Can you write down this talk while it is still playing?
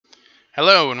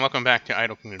Hello and welcome back to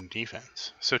Idle Kingdom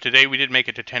Defense. So today we did make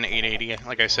it to 10,880,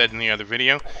 like I said in the other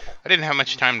video. I didn't have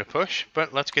much time to push,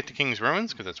 but let's get to King's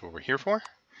Ruins, because that's what we're here for.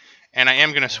 And I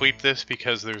am going to sweep this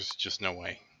because there's just no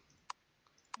way.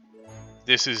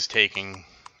 This is taking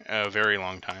a very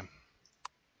long time.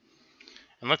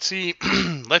 And let's see,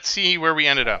 let's see where we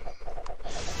ended up.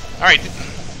 Alright,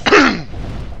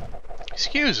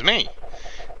 excuse me.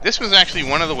 This was actually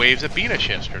one of the waves that beat us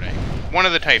yesterday. One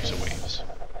of the types of waves.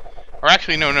 Or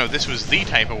actually, no, this was the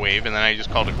type of wave, and then I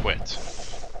just called it quits.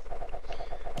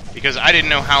 Because I didn't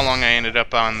know how long I ended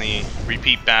up on the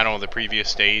repeat battle of the previous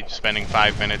stage, spending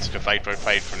 5 minutes to fight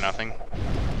for nothing.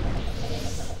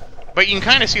 But you can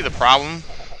kind of see the problem,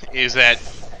 is that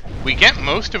we get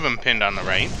most of them pinned on the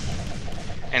right,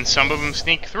 and some of them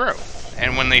sneak through.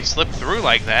 And when they slip through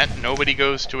like that, nobody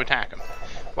goes to attack them.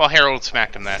 Well, Harold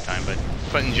smacked him that time,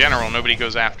 but in general, nobody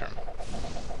goes after him.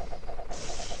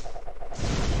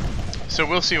 So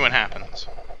we'll see what happens.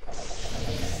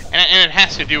 And it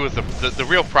has to do with the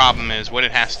real problem is what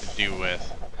it has to do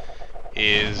with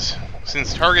is,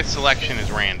 since target selection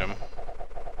is random,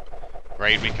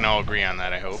 right? We can all agree on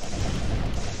that, I hope.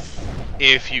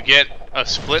 If you get a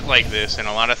split like this and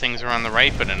a lot of things are on the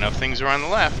right but enough things are on the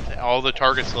left, all the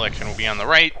target selection will be on the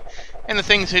right, and the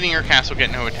things hitting your castle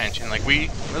get no attention. Like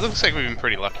it looks like we've been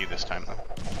pretty lucky this time though.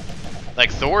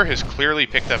 Like Thor has clearly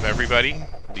picked up everybody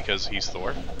because he's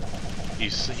Thor.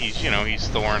 He's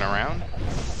Thoring around.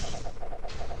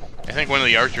 I think one of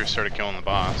the archers started killing the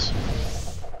boss.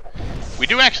 We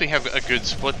do actually have a good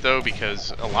split though,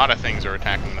 because a lot of things are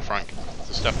attacking the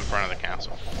stuff in front of the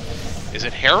castle. Is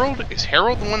it Harold? Is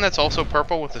Harold the one that's also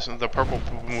purple with the purple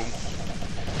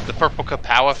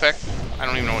kapow effect? I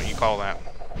don't even know what you call that.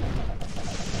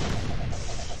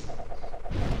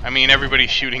 I mean, everybody's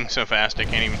shooting so fast I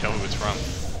can't even tell who it's from.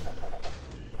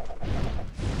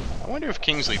 I wonder if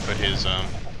Kingsley put his,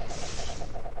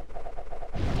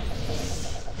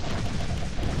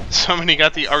 Somebody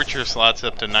got the archer slots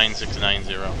up to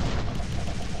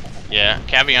 9690. Yeah,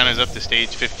 Cavian is up to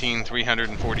stage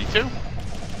 15,342.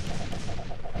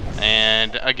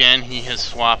 And again, he has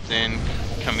swapped in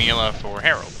Camilla for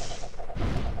Harold.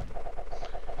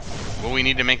 Well, we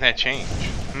need to make that change.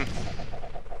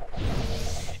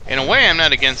 In a way, I'm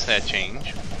not against that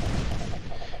change.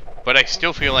 But I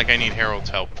still feel like I need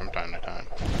Harold's help from time to time.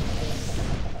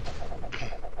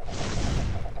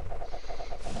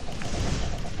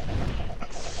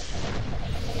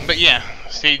 But yeah,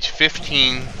 stage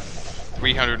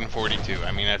 15,342.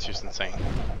 I mean, that's just insane.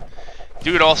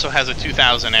 Dude also has a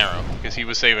 2,000 arrow, because he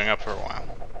was saving up for a while.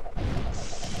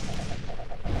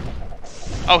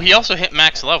 Oh, he also hit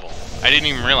max level. I didn't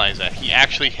even realize that. He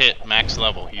actually hit max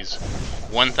level. He's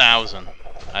 1,000.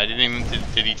 I didn't even...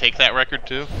 Did he take that record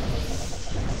too?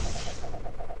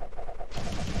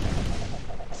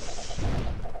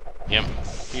 Yep,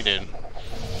 he did.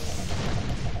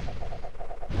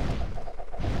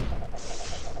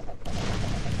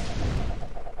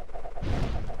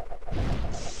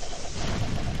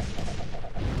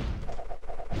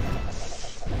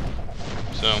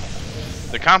 So,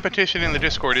 the competition in the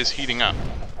Discord is heating up.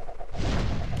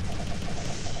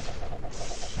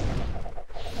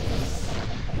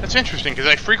 That's interesting, because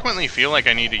I frequently feel like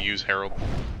I need to use Harold.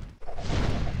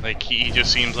 Like, he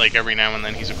just seems like every now and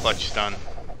then he's a clutch stun.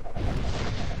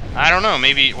 I don't know,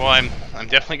 maybe, well, I'm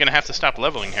definitely going to have to stop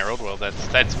leveling Harold. Well,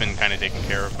 that's been kind of taken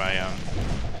care of by,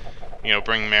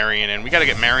 bring Marion in. We got to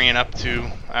get Marion up to,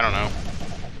 I don't know,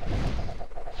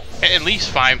 at least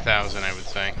 5,000, I would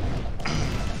say.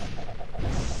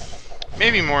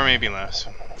 Maybe more, maybe less.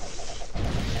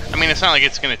 I mean, it's not like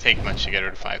it's going to take much to get her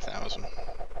to 5,000.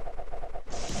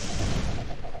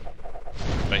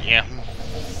 But yeah.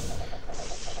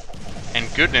 And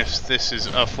goodness, this is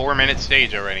a 4-minute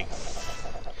stage already.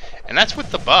 And that's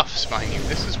with the buffs, mind you.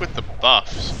 This is with the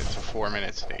buffs. It's a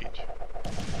 4-minute stage.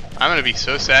 I'm going to be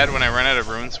so sad when I run out of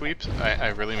rune sweeps.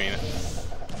 I really mean it.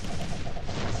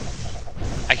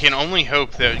 I can only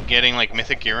hope that getting like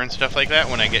mythic gear and stuff like that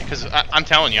when I get... Because I'm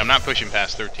telling you, I'm not pushing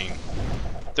past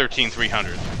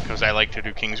 13,300. Because I like to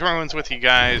do King's Ruins with you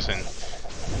guys. And,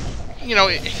 you know,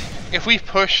 if we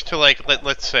push to like...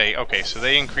 Let's say, okay, so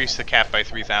they increase the cap by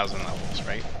 3,000 levels,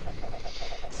 right?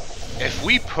 If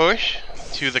we push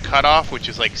to the cutoff, which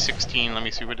is like 16, let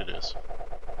me see what it is.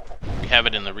 We have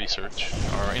it in the research,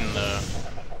 or in the,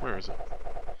 where is it?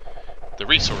 The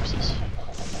resources.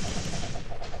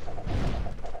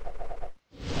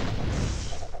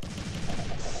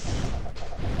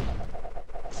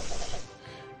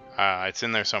 It's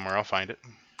in there somewhere, I'll find it.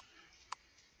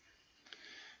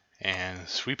 And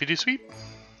sweepy-doo-sweep.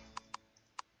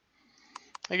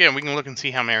 Again, we can look and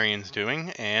see how Marion's doing,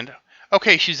 and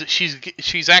Okay,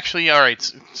 she's actually all right.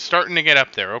 Starting to get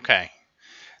up there. Okay,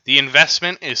 the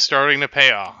investment is starting to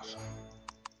pay off.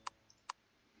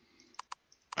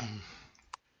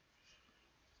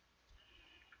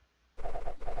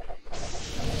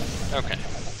 Okay.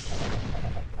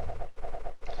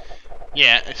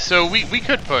 Yeah, so we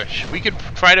could push. We could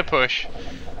try to push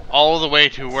all the way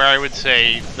to where I would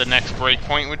say the next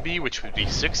breakpoint would be, which would be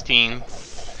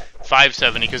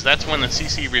 16,570, because that's when the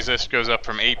CC resist goes up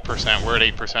from 8%, we're at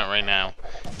 8% right now,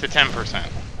 to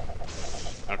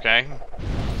 10%. Okay?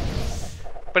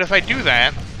 But if I do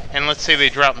that, and let's say they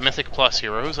drop Mythic Plus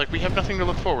heroes, like, we have nothing to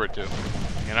look forward to,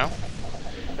 you know?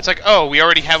 It's like, oh, we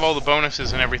already have all the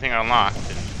bonuses and everything unlocked,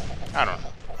 and I don't know.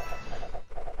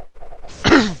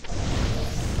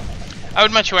 I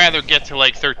would much rather get to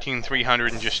like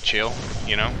 13,300 and just chill,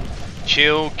 you know?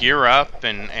 Chill, gear up,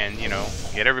 and you know,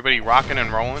 get everybody rocking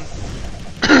and rolling.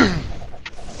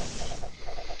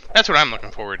 That's what I'm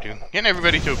looking forward to. Getting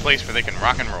everybody to a place where they can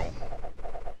rock and roll.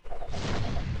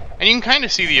 And you can kind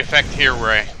of see the effect here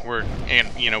where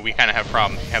you know, we kind of have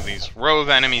problems. You have these row of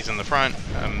enemies in the front,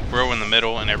 row in the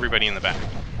middle, and everybody in the back.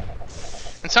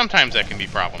 And sometimes that can be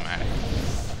problematic.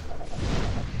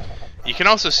 You can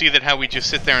also see that how we just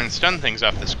sit there and stun things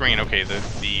off the screen. Okay,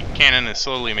 the cannon is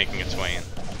slowly making its way in.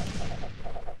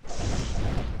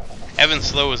 Evan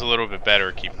Slow is a little bit better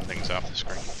at keeping things off the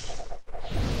screen.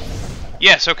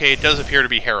 Yes, okay, it does appear to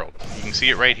be Herald. You can see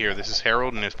it right here. This is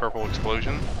Herald and his purple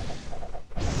explosion.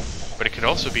 But it could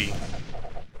also be...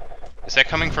 Is that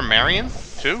coming from Marion,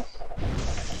 too?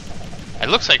 It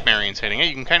looks like Marion's hitting it.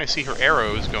 You can kind of see her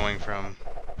arrows going from...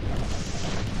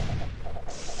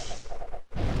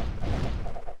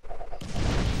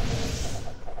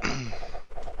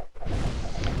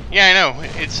 Yeah, I know.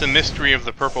 It's the mystery of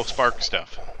the purple spark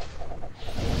stuff.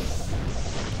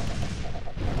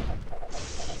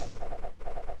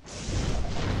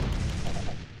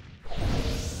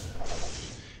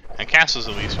 And Castle's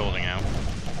at least holding out.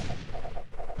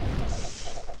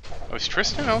 Oh, is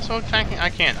Tristan also attacking? I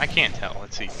can't tell.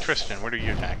 Let's see. Tristan, what are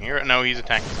you attacking? No, he's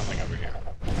attacking something over here.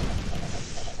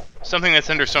 Something that's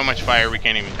under so much fire we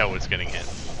can't even tell what's getting hit.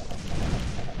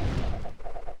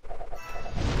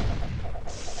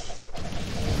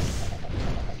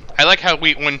 I like how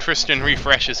when Tristan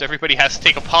refreshes, everybody has to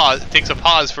take a pause. Takes a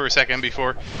pause for a second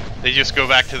before they just go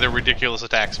back to their ridiculous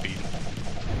attack speed.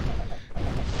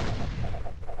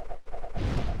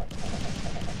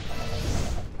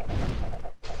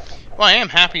 Well, I am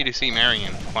happy to see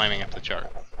Marion climbing up the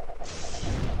chart.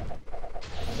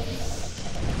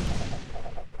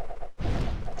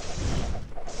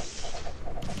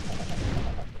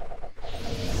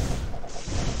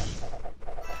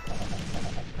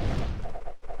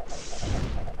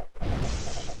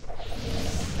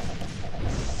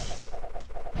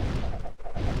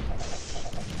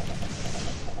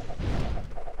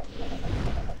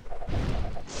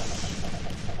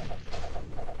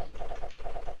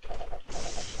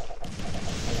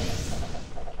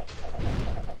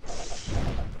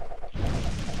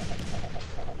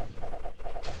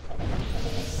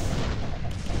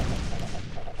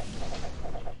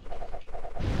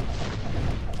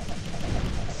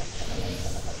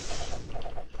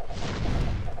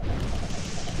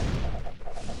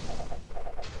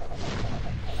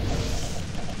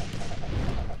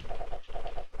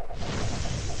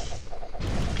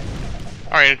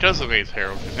 Alright, it does look like it's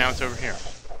Herald, because now it's over here.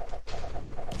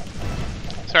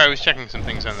 Sorry, I was checking some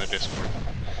things on the Discord.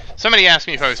 Somebody asked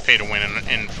me if I was pay to win,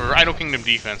 and for Idle Kingdom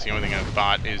Defense, the only thing I've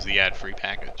bought is the ad-free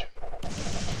package.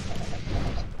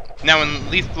 Now,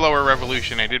 in Lethal Lower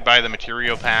Revolution, I did buy the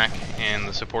Material Pack and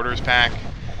the Supporters Pack,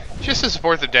 just to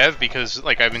support the dev, because,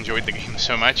 like, I've enjoyed the game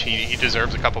so much, he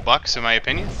deserves a couple bucks, in my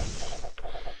opinion.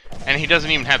 And he doesn't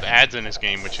even have ads in his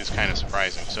game, which is kind of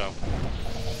surprising, so...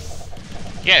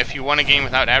 Yeah, if you want a game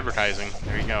without advertising,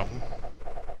 there you go.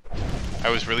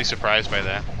 I was really surprised by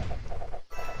that.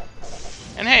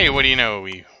 And hey, what do you know,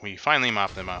 we finally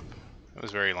mopped them up. It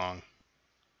was very long.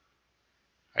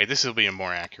 Alright, this will be a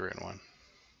more accurate one.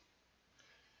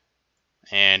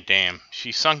 And damn,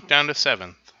 she sunk down to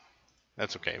 7th.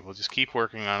 That's okay, we'll just keep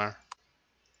working on her.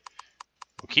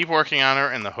 We'll keep working on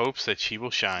her in the hopes that she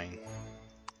will shine.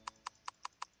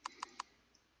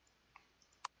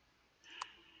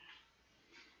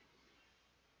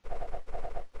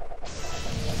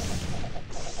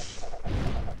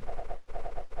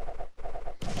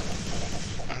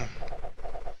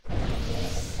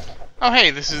 Oh hey,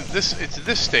 it's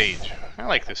this stage. I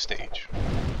like this stage.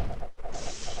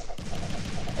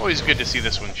 Always good to see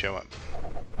this one show up.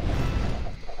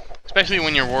 Especially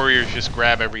when your warriors just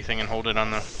grab everything and hold it on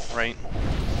the right.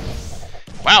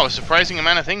 Wow, a surprising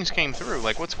amount of things came through.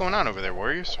 Like, what's going on over there,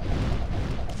 warriors?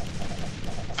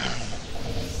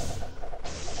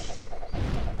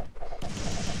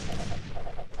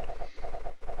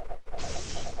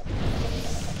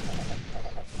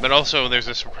 But also, there's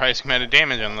a surprising amount of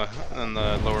damage on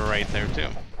the lower right there too.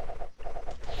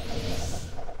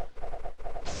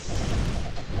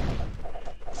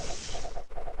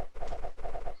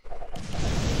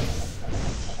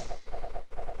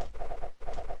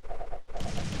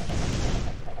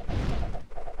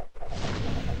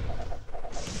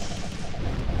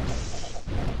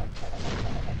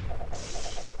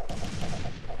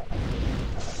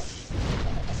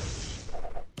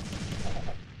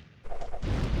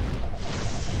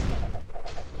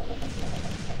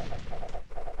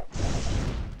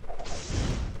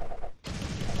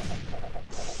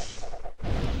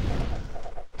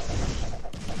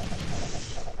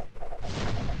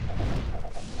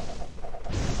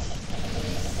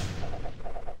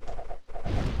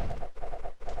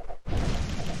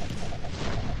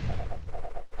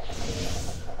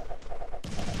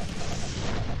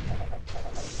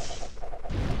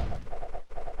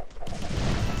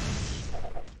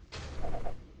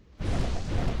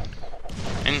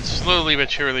 And slowly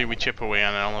but surely we chip away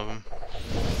on all of them.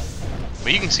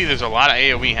 But you can see there's a lot of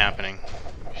AoE happening.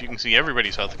 You can see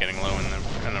everybody's health getting low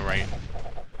in the right.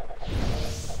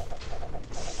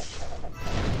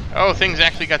 Oh, things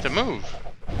actually got to move.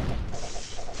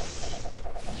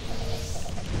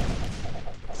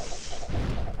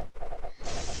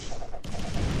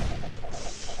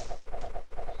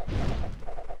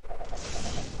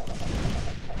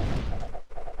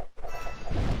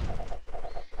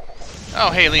 Oh,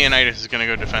 hey, Leonidas is gonna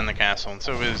go defend the castle, and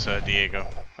so is Diego.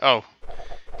 Oh.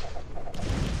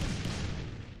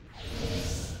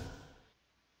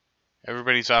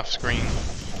 Everybody's off screen.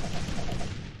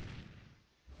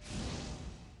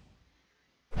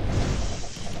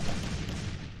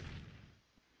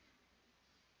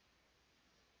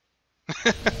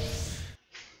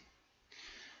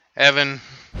 Evan.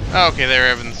 Oh, okay, there,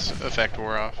 Evan's effect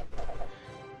wore off.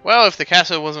 Well, if the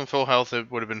castle wasn't full health, it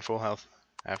would have been full health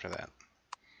after that.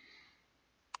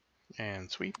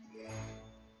 And sweep.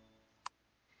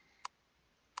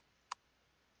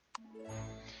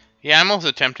 Yeah, I'm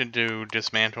also tempted to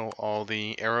dismantle all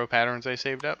the arrow patterns I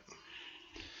saved up.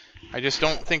 I just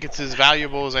don't think it's as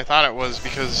valuable as I thought it was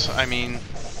because, I mean,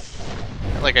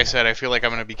 like I said, I feel like I'm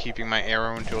going to be keeping my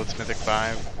arrow until it's Mythic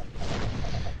 5.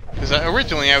 Because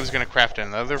originally I was going to craft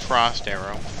another frost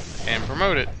arrow and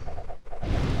promote it.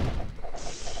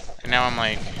 And now I'm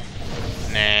like,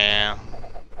 nah.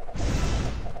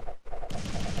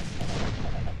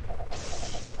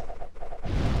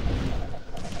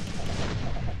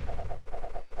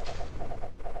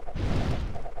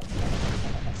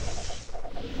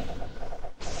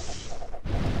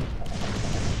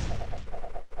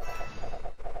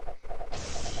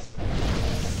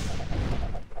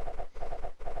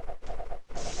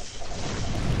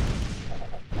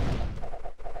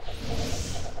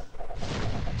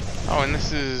 Oh, and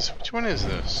this is... which one is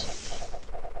this?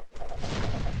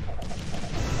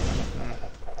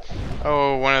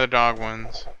 Oh, one of the dog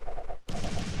ones.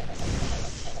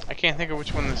 I can't think of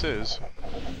which one this is.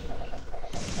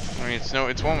 I mean,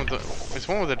 it's one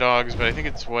with the dogs, but I think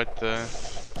it's what the...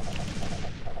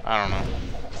 I don't know.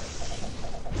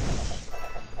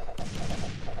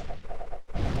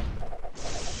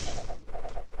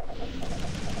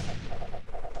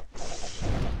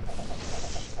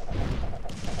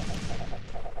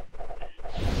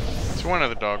 It's one of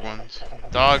the dog ones.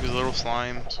 Dogs, little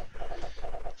slimes.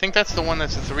 I think that's the one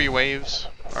that's the 3 waves,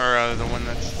 or the one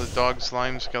that's the dog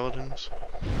slime skeletons.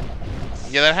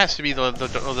 Yeah, that has to be the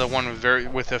one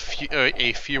with a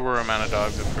fewer amount of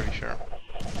dogs. I'm pretty sure.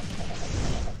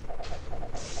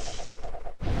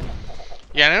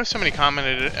 Yeah, I know somebody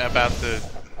commented about the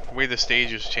way the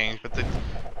stages changed, but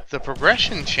the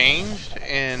progression changed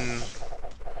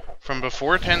from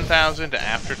before 10,000 to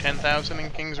after 10,000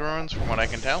 in King's Ruins, from what I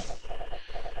can tell.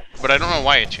 But I don't know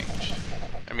why it changed.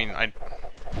 I mean,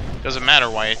 doesn't matter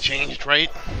why it changed, right?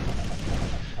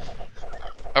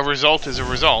 A result is a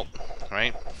result,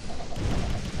 right?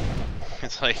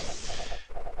 It's like...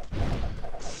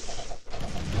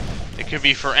 it could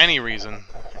be for any reason,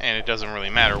 and it doesn't really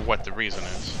matter what the reason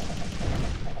is.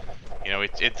 You know,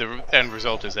 the end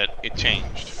result is that it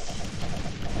changed.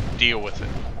 Deal with it.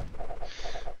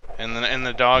 And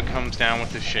the dog comes down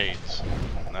with the shades.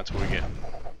 And that's what we get.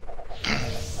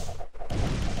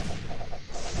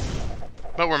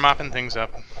 But we're mopping things up.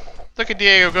 Look at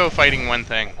Diego go fighting one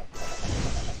thing.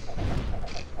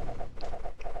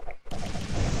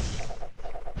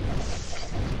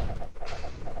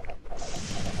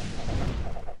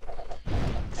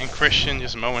 Christian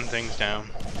just mowing things down.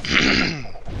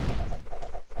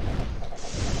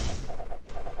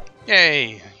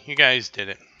 Yay! You guys did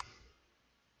it.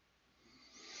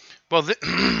 Well,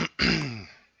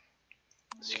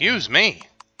 excuse me.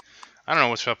 I don't know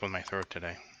what's up with my throat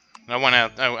today. I went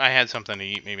out. I had something to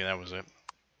eat. Maybe that was it.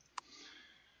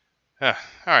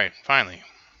 Alright, finally.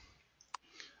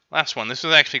 Last one. This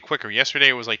was actually quicker. Yesterday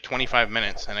it was like 25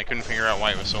 minutes, and I couldn't figure out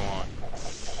why it was so long.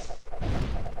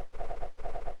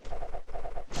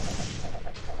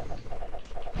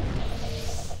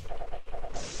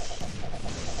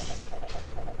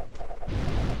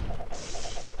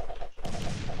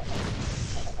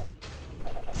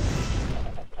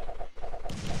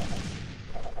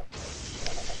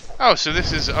 Oh, so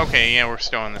this is... Okay, yeah, we're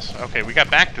still on this. Okay, we got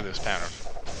back to this pattern.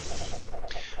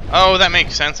 Oh, that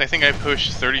makes sense. I think I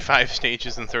pushed 35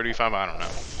 stages in 35. I don't know.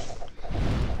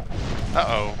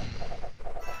 Uh-oh.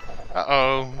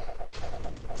 Uh-oh.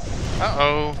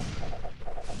 Uh-oh.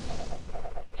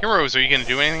 Heroes, are you going to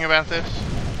do anything about this?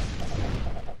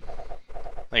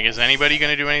 Like, is anybody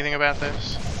going to do anything about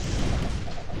this?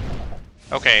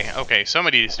 Okay, okay,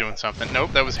 somebody is doing something.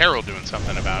 Nope, that was Harold doing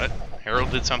something about it. Harold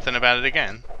did something about it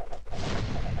again.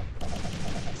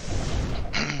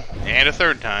 And a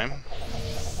third time.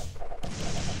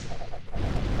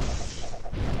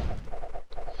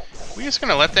 We just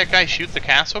gonna let that guy shoot the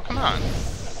castle? Come on.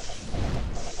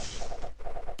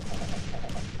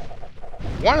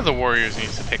 One of the warriors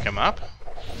needs to pick him up.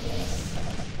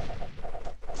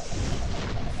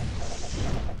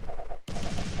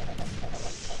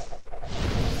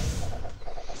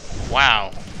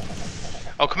 Wow.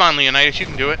 Oh, come on, Leonidas, you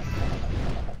can do it.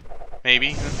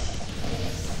 Maybe.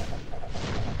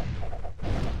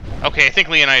 Okay, I think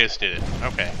Leonidas did it.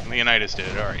 Okay, Leonidas did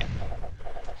it, alright.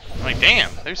 I'm like, damn,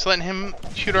 they're just letting him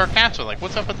shoot our castle. Like,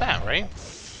 what's up with that, right?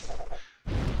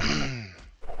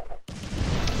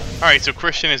 Alright, so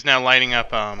Christian is now lighting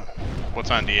up,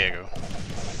 what's on Diego.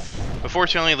 But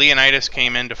fortunately, Leonidas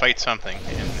came in to fight something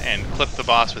and clipped the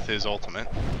boss with his ultimate.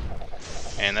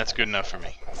 And that's good enough for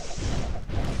me.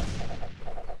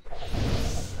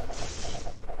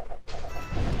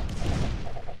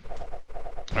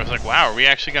 I was like, wow, are we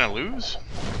actually gonna lose?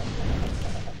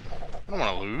 I don't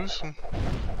want to lose.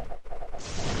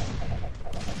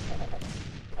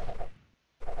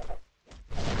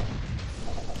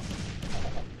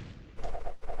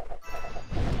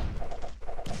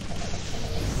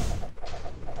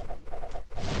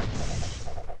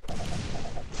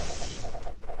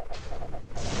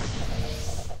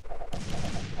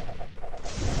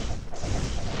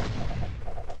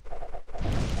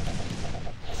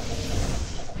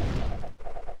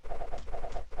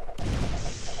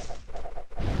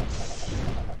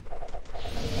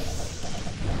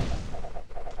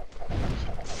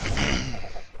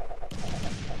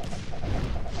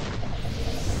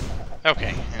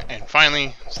 Okay, and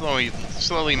finally,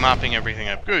 slowly mopping everything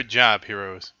up. Good job,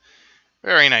 heroes.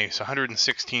 Very nice,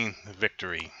 116th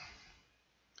victory.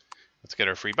 Let's get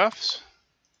our free buffs.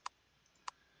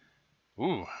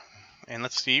 Ooh, and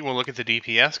let's see, we'll look at the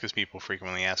DPS, because people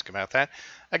frequently ask about that.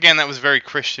 Again, that was very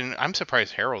Christian. I'm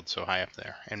surprised Harold's so high up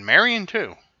there. And Marion,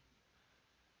 too.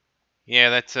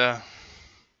 Yeah, that's,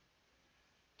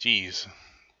 geez.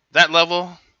 That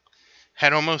level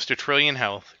had almost 1 trillion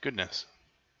health. Goodness.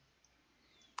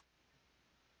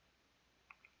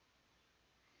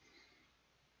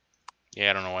 Yeah,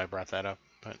 I don't know why I brought that up,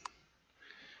 but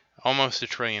almost 1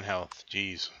 trillion health.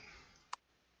 Jeez.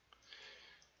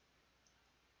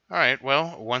 Alright,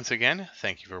 well, once again,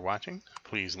 thank you for watching.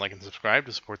 Please like and subscribe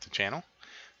to support the channel.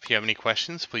 If you have any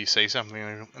questions, please say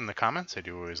something in the comments. I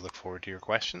do always look forward to your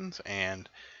questions. And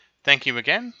thank you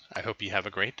again. I hope you have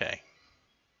a great day.